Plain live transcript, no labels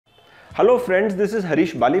Hello friends, this is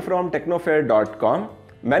Harish Bali from technofair.com.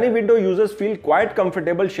 Many Windows users feel quite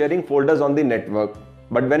comfortable sharing folders on the network.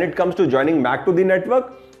 But when it comes to joining Mac to the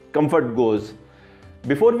network, comfort goes.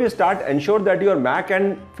 Before we start, ensure that your Mac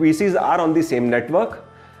and PCs are on the same network.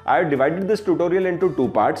 I have divided this tutorial into two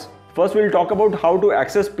parts. First, we'll talk about how to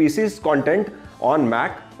access PC's content on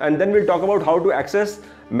Mac, and then we'll talk about how to access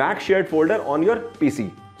Mac shared folder on your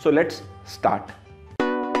PC. So let's start.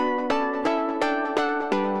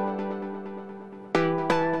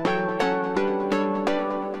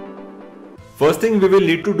 First thing we will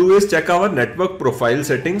need to do is check our network profile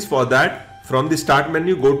settings. For that, from the start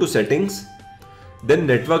menu, go to settings, then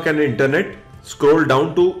network and internet, scroll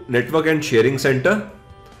down to network and sharing center.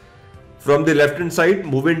 From the left hand side,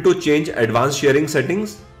 move into change advanced sharing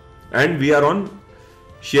settings, and we are on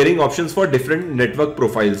sharing options for different network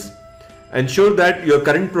profiles. Ensure that your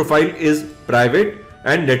current profile is private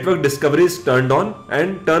and network discovery is turned on,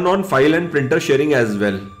 and turn on file and printer sharing as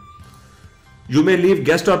well. You may leave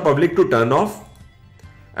guest or public to turn off.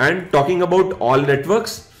 And talking about all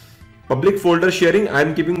networks, public folder sharing, I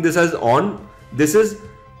am keeping this as on. This is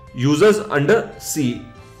users under C,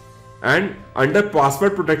 and under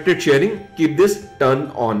password protected sharing, keep this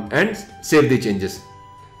turned on and save the changes.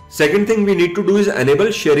 Second thing we need to do is enable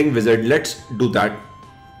Sharing Wizard. Let's do that.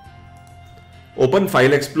 Open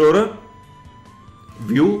File Explorer,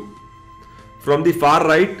 View. From the far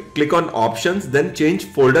right, click on Options, then change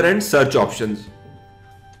Folder and Search options.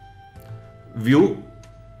 View.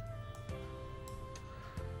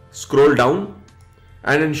 Scroll down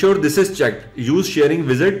and ensure this is checked. Use Sharing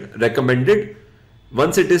Wizard recommended.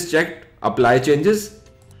 Once it is checked, apply changes.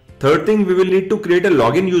 Third thing, we will need to create a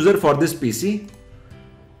login user for this PC.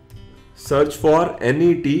 Search for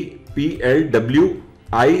NETPLWIZ.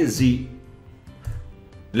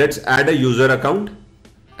 Let's add a user account.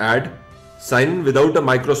 Add. Sign in without a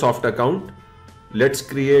Microsoft account. Let's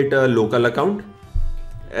create a local account.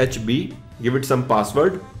 HB. Give it some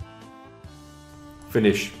password.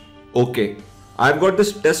 Finish. Okay. I've got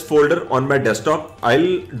this test folder on my desktop.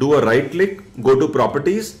 I'll do a right click, go to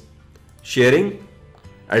Properties, Sharing,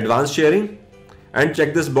 Advanced Sharing, and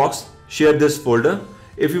check this box, share this folder.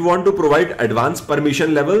 If you want to provide advanced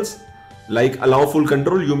permission levels like allow full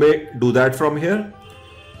control, you may do that from here,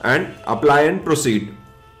 and apply and proceed.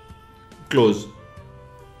 Close.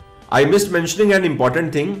 I missed mentioning an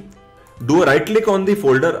important thing. Do a right click on the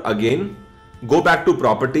folder again, go back to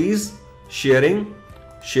Properties, Sharing,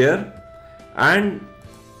 Share, and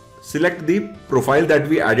select the profile that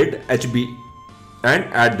we added, HB, and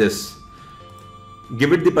add this.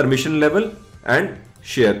 Give it the permission level and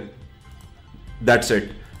share. That's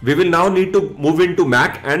it. We will now need to move into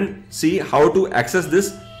Mac and see how to access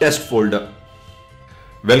this test folder.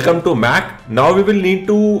 Welcome to Mac. Now we will need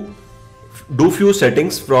to do few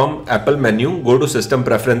settings from Apple menu. Go to System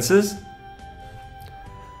Preferences.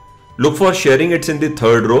 Look for sharing, it's in the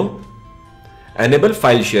third row. Enable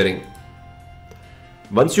file sharing.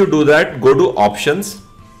 Once you do that, go to Options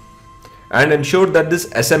and ensure that this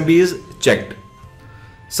SMB is checked.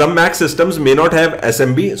 Some Mac systems may not have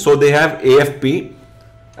SMB, so they have AFP,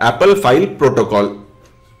 Apple File Protocol.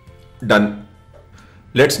 Done.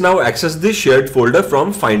 Let's now access the shared folder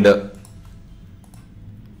from Finder.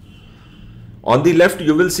 On the left,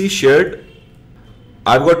 you will see shared.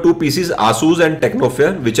 I've got two PCs, Asus and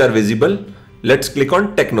Technofair, which are visible. Let's click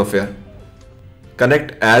on Technofair.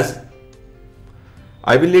 Connect as.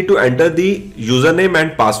 I will need to enter the username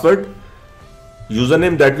and password.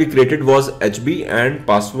 Username that we created was HB and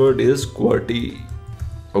password is QWERTY.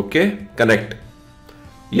 Okay, connect.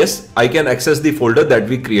 Yes, I can access the folder that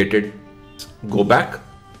we created. Go back,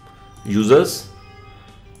 users,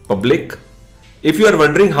 public. If you are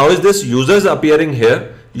wondering how is this users appearing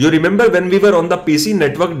here, you remember when we were on the PC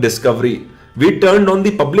network discovery, we turned on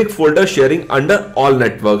the public folder sharing under all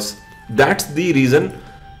networks. That's the reason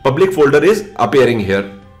public folder is appearing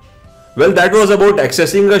here. Well, that was about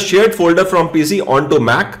accessing a shared folder from PC onto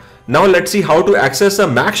Mac. Now let's see how to access a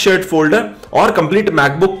Mac shared folder or complete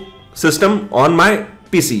MacBook system on my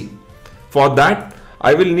PC. For that,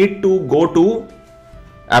 I will need to go to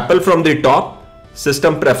Apple from the top,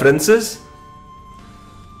 System Preferences,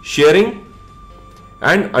 Sharing,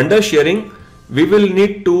 and under Sharing, we will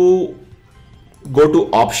need to go to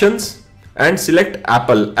Options and select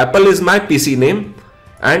Apple. Apple is my PC name,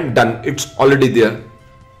 and done. It's already there.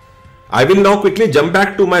 I will now quickly jump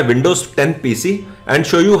back to my Windows 10 PC and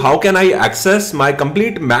show you how can I access my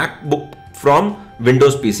complete MacBook from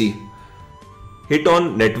Windows PC. Hit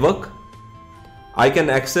on Network. I can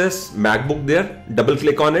access MacBook there. Double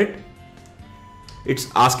click on it. It's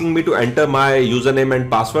asking me to enter my username and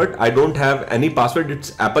password. I don't have any password.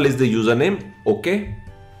 It's Apple is the username. Okay.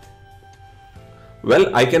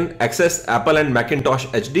 Well, I can access Apple and Macintosh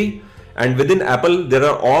HD, and within Apple there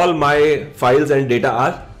are all my files and data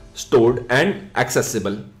are stored and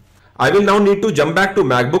accessible. I will now need to jump back to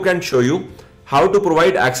MacBook and show you how to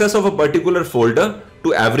provide access of a particular folder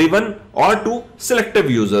to everyone or to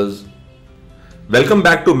selective users. Welcome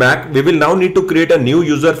back to Mac. We will now need to create a new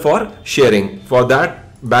user for sharing. For that,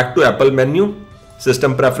 back to Apple menu,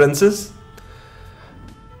 System Preferences,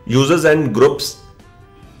 Users and Groups.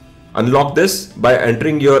 Unlock this by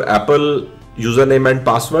entering your Apple username and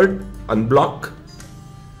password. Unblock.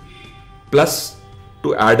 Plus,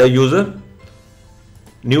 to add a user.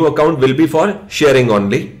 New account will be for sharing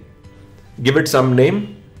only. Give it some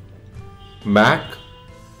name. Mac.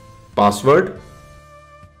 Password.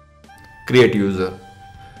 Create user.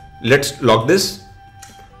 Let's lock this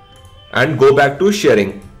and go back to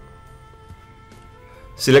sharing.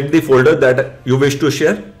 Select the folder that you wish to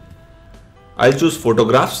share. I'll choose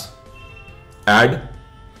photographs. Add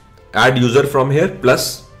user from here,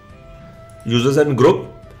 plus users and group.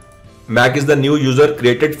 Mac is the new user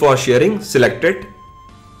created for sharing. Select it.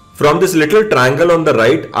 From this little triangle on the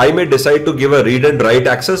right, I may decide to give a read and write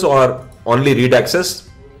access or only read access.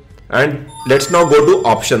 And let's now go to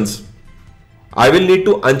options. I will need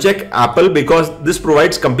to uncheck Apple because this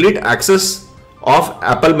provides complete access of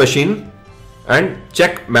Apple machine, and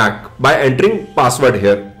check Mac by entering password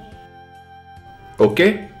here.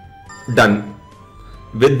 Okay, done.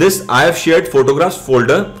 With this, I have shared photographs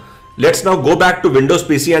folder. Let's now go back to Windows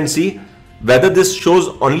PC and see whether this shows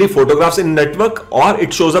only photographs in network or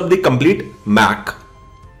it shows up the complete Mac.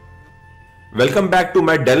 Welcome back to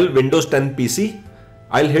my Dell Windows 10 PC.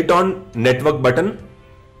 I'll hit on network button.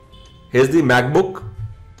 Here's the MacBook.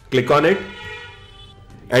 Click on it.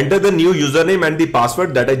 Enter the new username and the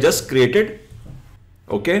password that I just created.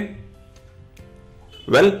 Okay.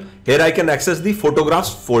 Well, here I can access the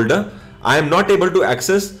photographs folder. I am not able to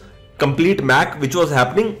access complete Mac, which was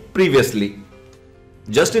happening previously.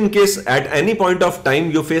 Just in case at any point of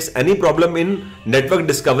time you face any problem in network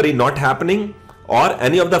discovery not happening or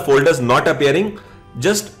any of the folders not appearing,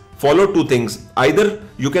 just follow two things. Either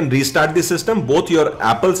you can restart the system, both your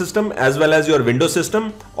Apple system as well as your Windows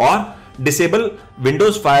system, or disable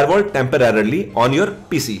Windows Firewall temporarily on your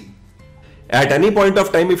PC. At any point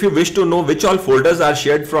of time, if you wish to know which all folders are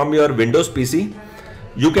shared from your Windows PC,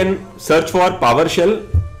 you can search for PowerShell,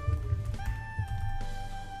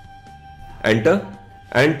 enter,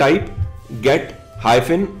 and type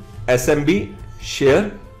get-smb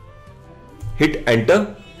share, hit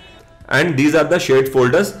enter, and these are the shared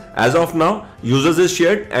folders. As of now, users is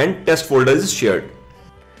shared and test folder is shared.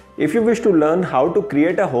 If you wish to learn how to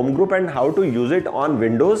create a home group and how to use it on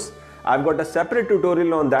Windows, I've got a separate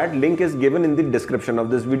tutorial on that. Link is given in the description of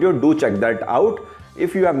this video. Do check that out.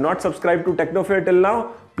 If you have not subscribed to Technofair till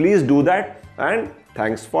now, please do that, and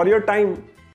thanks for your time.